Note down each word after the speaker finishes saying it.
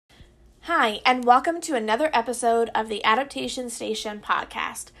Hi, and welcome to another episode of the Adaptation Station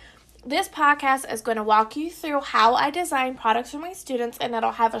podcast. This podcast is going to walk you through how I design products for my students, and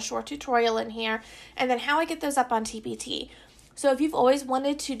it'll have a short tutorial in here, and then how I get those up on TPT. So if you've always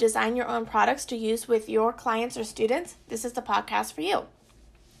wanted to design your own products to use with your clients or students, this is the podcast for you.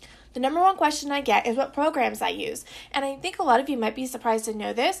 The number one question I get is what programs I use, and I think a lot of you might be surprised to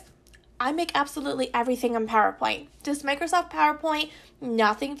know this. I make absolutely everything in PowerPoint. Just Microsoft PowerPoint,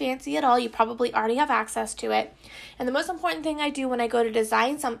 nothing fancy at all. You probably already have access to it. And the most important thing I do when I go to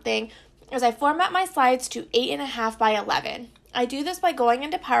design something is I format my slides to 8.5 by 11. I do this by going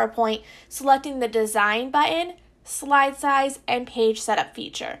into PowerPoint, selecting the Design button, Slide Size, and Page Setup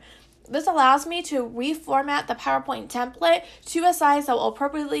feature. This allows me to reformat the PowerPoint template to a size that will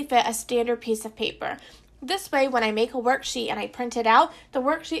appropriately fit a standard piece of paper. This way, when I make a worksheet and I print it out, the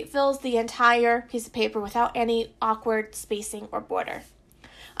worksheet fills the entire piece of paper without any awkward spacing or border.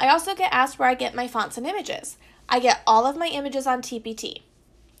 I also get asked where I get my fonts and images. I get all of my images on TPT.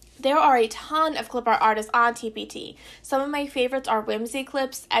 There are a ton of clip art artists on TPT. Some of my favorites are Whimsy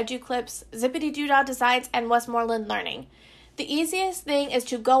Clips, EduClips, Zippity Doodah Designs, and Westmoreland Learning. The easiest thing is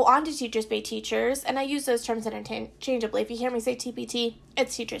to go on to Teachers Pay Teachers, and I use those terms interchangeably. If you hear me say TPT,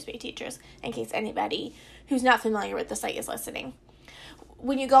 it's Teachers Pay Teachers, in case anybody who's not familiar with the site is listening.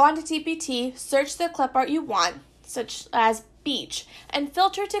 When you go on to TPT, search the clip art you want, such as beach, and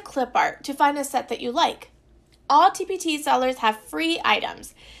filter to clip art to find a set that you like. All TPT sellers have free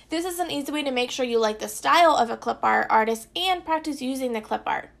items. This is an easy way to make sure you like the style of a clip art artist and practice using the clip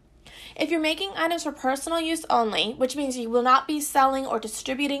art. If you're making items for personal use only, which means you will not be selling or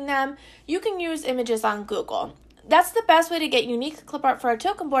distributing them, you can use images on Google. That's the best way to get unique clip art for a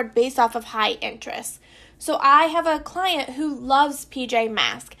token board based off of high interest. So I have a client who loves PJ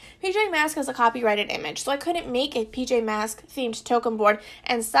Masks. PJ Masks is a copyrighted image, so I couldn't make a PJ Masks themed token board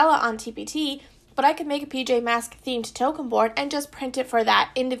and sell it on TPT, but I could make a PJ Masks themed token board and just print it for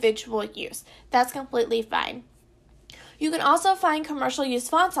that individual use. That's completely fine. You can also find commercial use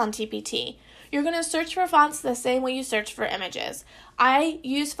fonts on TPT. You're going to search for fonts the same way you search for images. I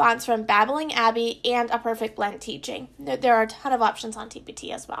use fonts from Babbling Abbey and A Perfect Blend Teaching. There are a ton of options on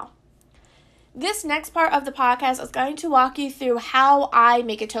TPT as well. This next part of the podcast is going to walk you through how I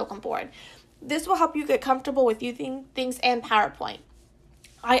make a token board. This will help you get comfortable with using things in PowerPoint.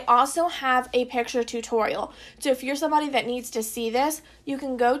 I also have a picture tutorial. So if you're somebody that needs to see this, you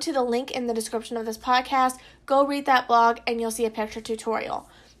can go to the link in the description of this podcast, go read that blog, and you'll see a picture tutorial.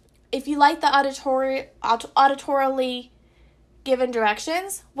 If you like the auditorily given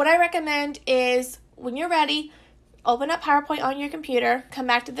directions, what I recommend is when you're ready, open up PowerPoint on your computer, come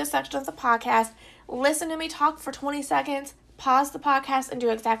back to this section of the podcast, listen to me talk for 20 seconds, pause the podcast, and do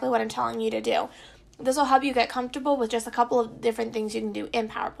exactly what I'm telling you to do. This will help you get comfortable with just a couple of different things you can do in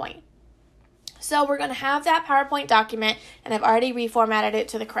PowerPoint. So we're going to have that PowerPoint document, and I've already reformatted it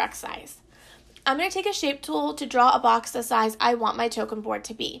to the correct size. I'm going to take a shape tool to draw a box the size I want my token board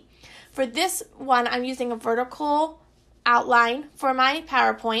to be. For this one, I'm using a vertical outline for my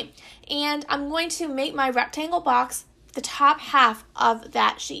PowerPoint, and I'm going to make my rectangle box the top half of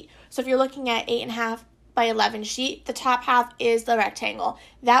that sheet. So if you're looking at 8.5 by 11 sheet, the top half is the rectangle.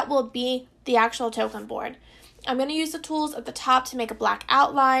 That will be the actual token board. I'm going to use the tools at the top to make a black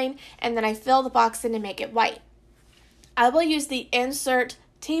outline, and then I fill the box in to make it white. I will use the Insert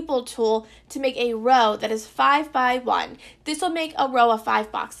Table tool to make a row that is 5 by 1. This will make a row of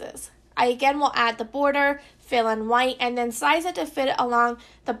 5 boxes. I again will add the border, fill in white, and then size it to fit along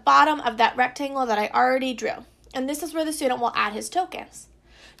the bottom of that rectangle that I already drew. And this is where the student will add his tokens.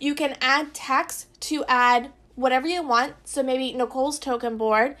 You can add text to add whatever you want, so maybe Nicole's token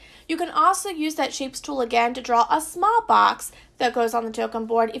board. You can also use that Shapes tool again to draw a small box that goes on the token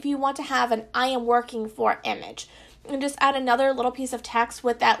board if you want to have an I am working for image. And just add another little piece of text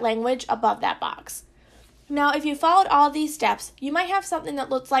with that language above that box. Now, if you followed all these steps, you might have something that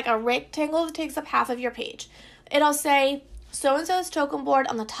looks like a rectangle that takes up half of your page. It'll say, so-and-so's token board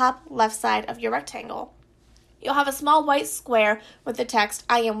on the top left side of your rectangle. You'll have a small white square with the text,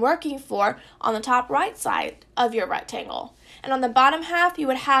 I am working for, on the top right side of your rectangle. And on the bottom half, you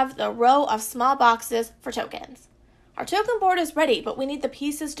would have the row of small boxes for tokens. Our token board is ready, but we need the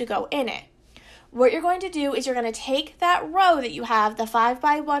pieces to go in it. What you're going to do is you're going to take that row that you have, the 5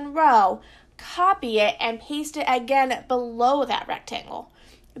 by 1 row, copy it, and paste it again below that rectangle.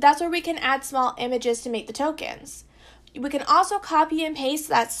 That's where we can add small images to make the tokens. We can also copy and paste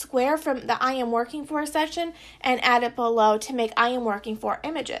that square from the I am working for section and add it below to make I am working for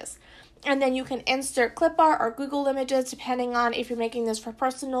images. And then you can insert clip art or Google images, depending on if you're making this for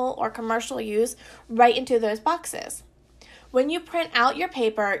personal or commercial use, right into those boxes. When you print out your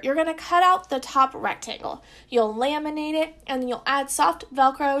paper, you're going to cut out the top rectangle. You'll laminate it, and you'll add soft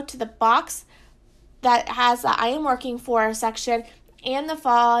Velcro to the box that has the I am working for section and the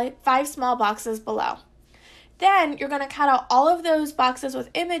five small boxes below. Then you're going to cut out all of those boxes with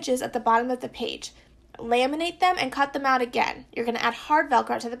images at the bottom of the page. Laminate them and cut them out again. You're going to add hard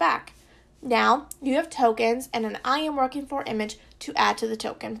Velcro to the back. Now you have tokens and an I am working for image to add to the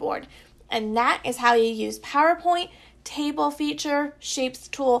token board. And that is how you use PowerPoint, table feature, shapes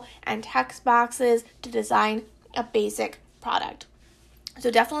tool, and text boxes to design a basic product.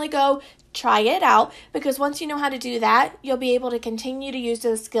 So definitely go try it out, because once you know how to do that, you'll be able to continue to use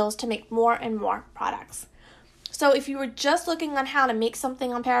those skills to make more and more products. So if you were just looking on how to make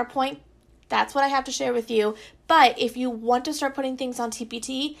something on PowerPoint, that's what I have to share with you. But if you want to start putting things on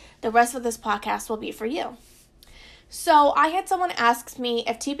TPT, the rest of this podcast will be for you. So I had someone ask me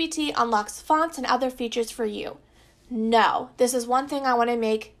if TPT unlocks fonts and other features for you. No, this is one thing I want to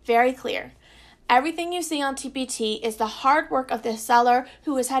make very clear. Everything you see on TPT is the hard work of the seller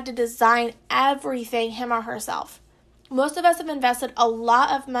who has had to design everything him or herself. Most of us have invested a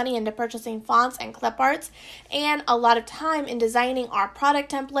lot of money into purchasing fonts and clip arts and a lot of time in designing our product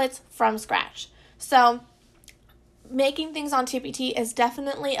templates from scratch. So making things on TPT is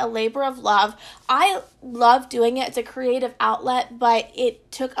definitely a labor of love. I love doing it. It's a creative outlet, but it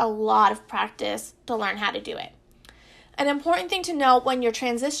took a lot of practice to learn how to do it. An important thing to know when you're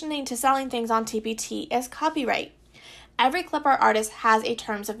transitioning to selling things on TPT is copyright. Every clip art artist has a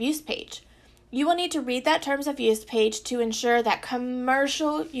terms of use page. You will need to read that terms of use page to ensure that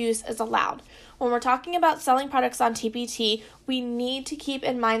commercial use is allowed. When we're talking about selling products on TPT, we need to keep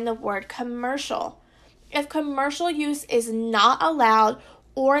in mind the word commercial. If commercial use is not allowed,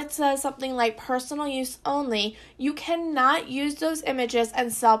 or it says something like personal use only, you cannot use those images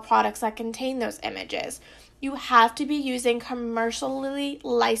and sell products that contain those images. You have to be using commercially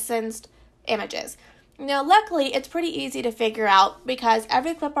licensed images. Now, luckily, it's pretty easy to figure out because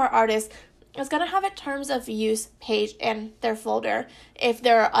every clip art artist is going to have a terms of use page in their folder if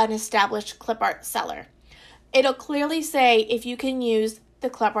they're an established clip art seller. It'll clearly say if you can use the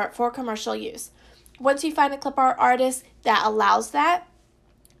clip art for commercial use. Once you find a clip art artist that allows that,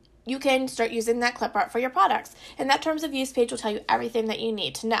 you can start using that clip art for your products. And that terms of use page will tell you everything that you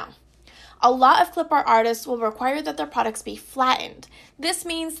need to know. A lot of clip art artists will require that their products be flattened. This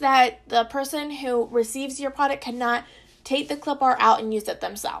means that the person who receives your product cannot take the clip art out and use it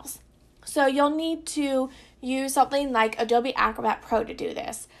themselves. So you'll need to use something like Adobe Acrobat Pro to do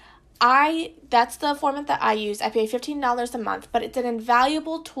this. That's the format that I use. I pay $15 a month, but it's an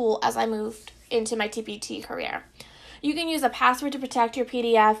invaluable tool as I moved into my TPT career. You can use a password to protect your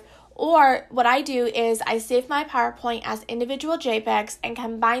PDF, or what I do is I save my PowerPoint as individual JPEGs and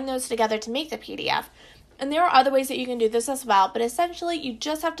combine those together to make the PDF. And there are other ways that you can do this as well, but essentially you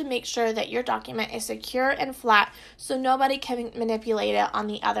just have to make sure that your document is secure and flat so nobody can manipulate it on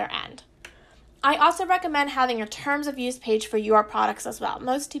the other end. I also recommend having a terms of use page for your products as well.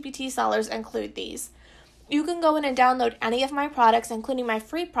 Most TPT sellers include these. You can go in and download any of my products, including my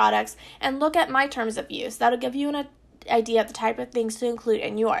free products, and look at my terms of use. That'll give you an idea of the type of things to include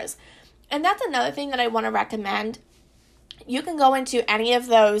in yours. And that's another thing that I want to recommend. You can go into any of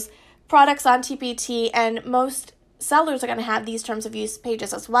those products on TPT, and most sellers are going to have these terms of use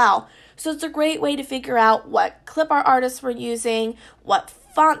pages as well. So it's a great way to figure out what clip art artists were using, what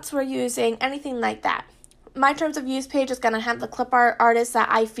fonts we're using, anything like that. My terms of use page is going to have the clip art artists that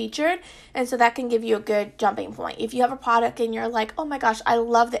I featured, and so that can give you a good jumping point. If you have a product and you're like, oh my gosh, I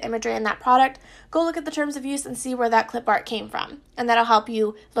love the imagery in that product, go look at the terms of use and see where that clip art came from, and that'll help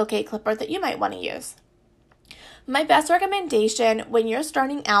you locate clip art that you might want to use. My best recommendation when you're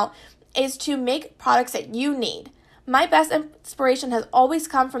starting out is to make products that you need. My best inspiration has always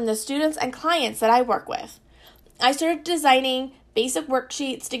come from the students and clients that I work with. I started designing basic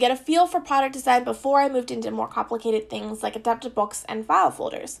worksheets to get a feel for product design before I moved into more complicated things like adapted books and file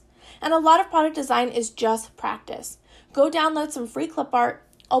folders. And a lot of product design is just practice. Go download some free clip art,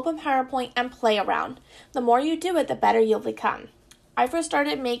 open PowerPoint, and play around. The more you do it, the better you'll become. I first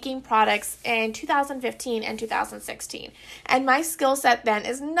started making products in 2015 and 2016, and my skill set then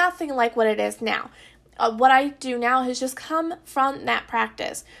is nothing like what it is now. What I do now has just come from that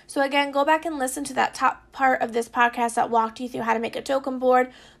practice. So again, go back and listen to that top part of this podcast that walked you through how to make a token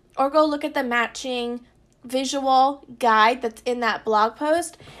board, or go look at the matching visual guide that's in that blog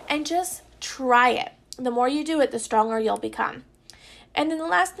post and just try it. The more you do it, the stronger you'll become. And then the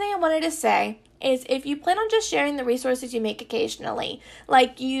last thing I wanted to say is if you plan on just sharing the resources you make occasionally,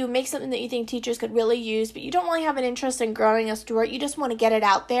 like you make something that you think teachers could really use, but you don't really have an interest in growing a store, you just want to get it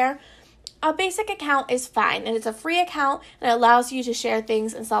out there, A basic account is fine, and it's a free account, and it allows you to share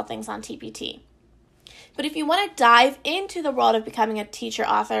things and sell things on TPT. But if you want to dive into the world of becoming a teacher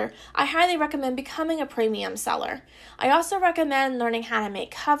author, I highly recommend becoming a premium seller. I also recommend learning how to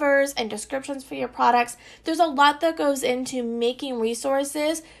make covers and descriptions for your products. There's a lot that goes into making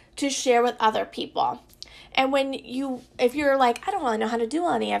resources to share with other people. And if you're like, I don't really know how to do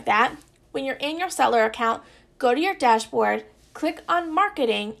any of that, when you're in your seller account, go to your dashboard, click on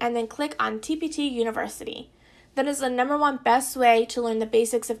marketing, and then click on TPT University. That is the number one best way to learn the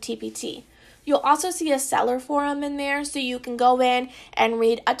basics of TPT. You'll also see a seller forum in there, so you can go in and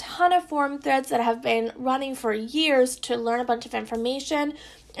read a ton of forum threads that have been running for years to learn a bunch of information.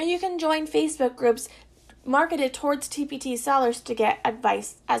 And you can join Facebook groups marketed towards TPT sellers to get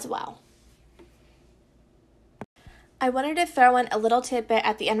advice as well. I wanted to throw in a little tidbit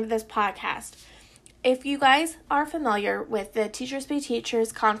at the end of this podcast. If you guys are familiar with the Teachers Pay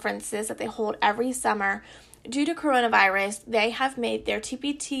Teachers conferences that they hold every summer, due to coronavirus, they have made their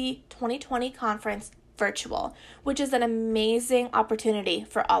TPT 2020 conference virtual, which is an amazing opportunity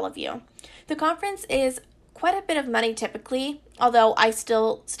for all of you. The conference is quite a bit of money typically, although I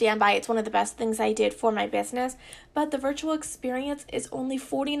still stand by it's one of the best things I did for my business, but the virtual experience is only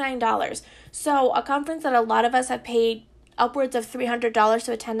 $49. So a conference that a lot of us have paid upwards of $300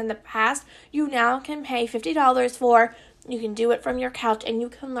 to attend in the past, you now can pay $50 for. You can do it from your couch, and you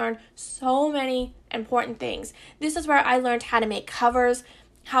can learn so many important things. This is where I learned how to make covers,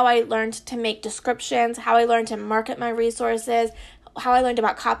 how I learned to make descriptions, how I learned to market my resources, how I learned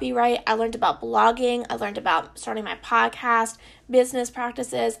about copyright, I learned about blogging, I learned about starting my podcast, business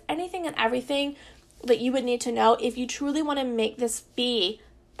practices, anything and everything that you would need to know if you truly want to make this be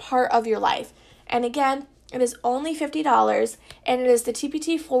part of your life. And again, it is only $50, and it is the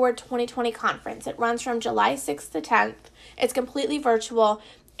TPT Forward 2020 conference. It runs from July 6th to 10th. It's completely virtual,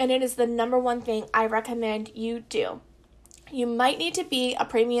 and it is the number one thing I recommend you do. You might need to be a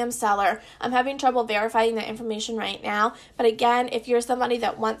premium seller. I'm having trouble verifying that information right now, but again, if you're somebody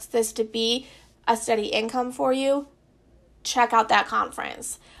that wants this to be a steady income for you, check out that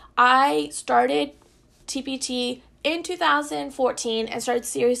conference. I started TPT in 2014 and started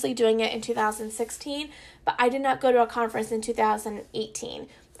seriously doing it in 2016, but I did not go to a conference in 2018.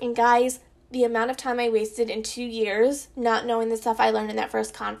 And guys, the amount of time I wasted in 2 years not knowing the stuff I learned in that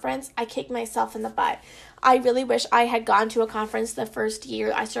first conference, I kicked myself in the butt. I really wish I had gone to a conference the first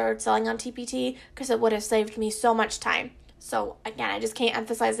year I started selling on TPT, because it would have saved me so much time. So again, I just can't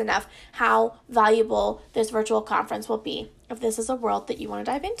emphasize enough how valuable this virtual conference will be if this is a world that you want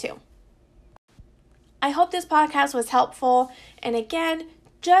to dive into. I hope this podcast was helpful, and again,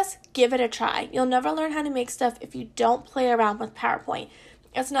 just give it a try. You'll never learn how to make stuff if you don't play around with PowerPoint.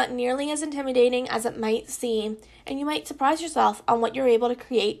 It's not nearly as intimidating as it might seem, and you might surprise yourself on what you're able to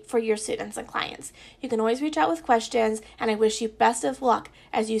create for your students and clients. You can always reach out with questions, and I wish you best of luck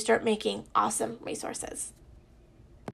as you start making awesome resources.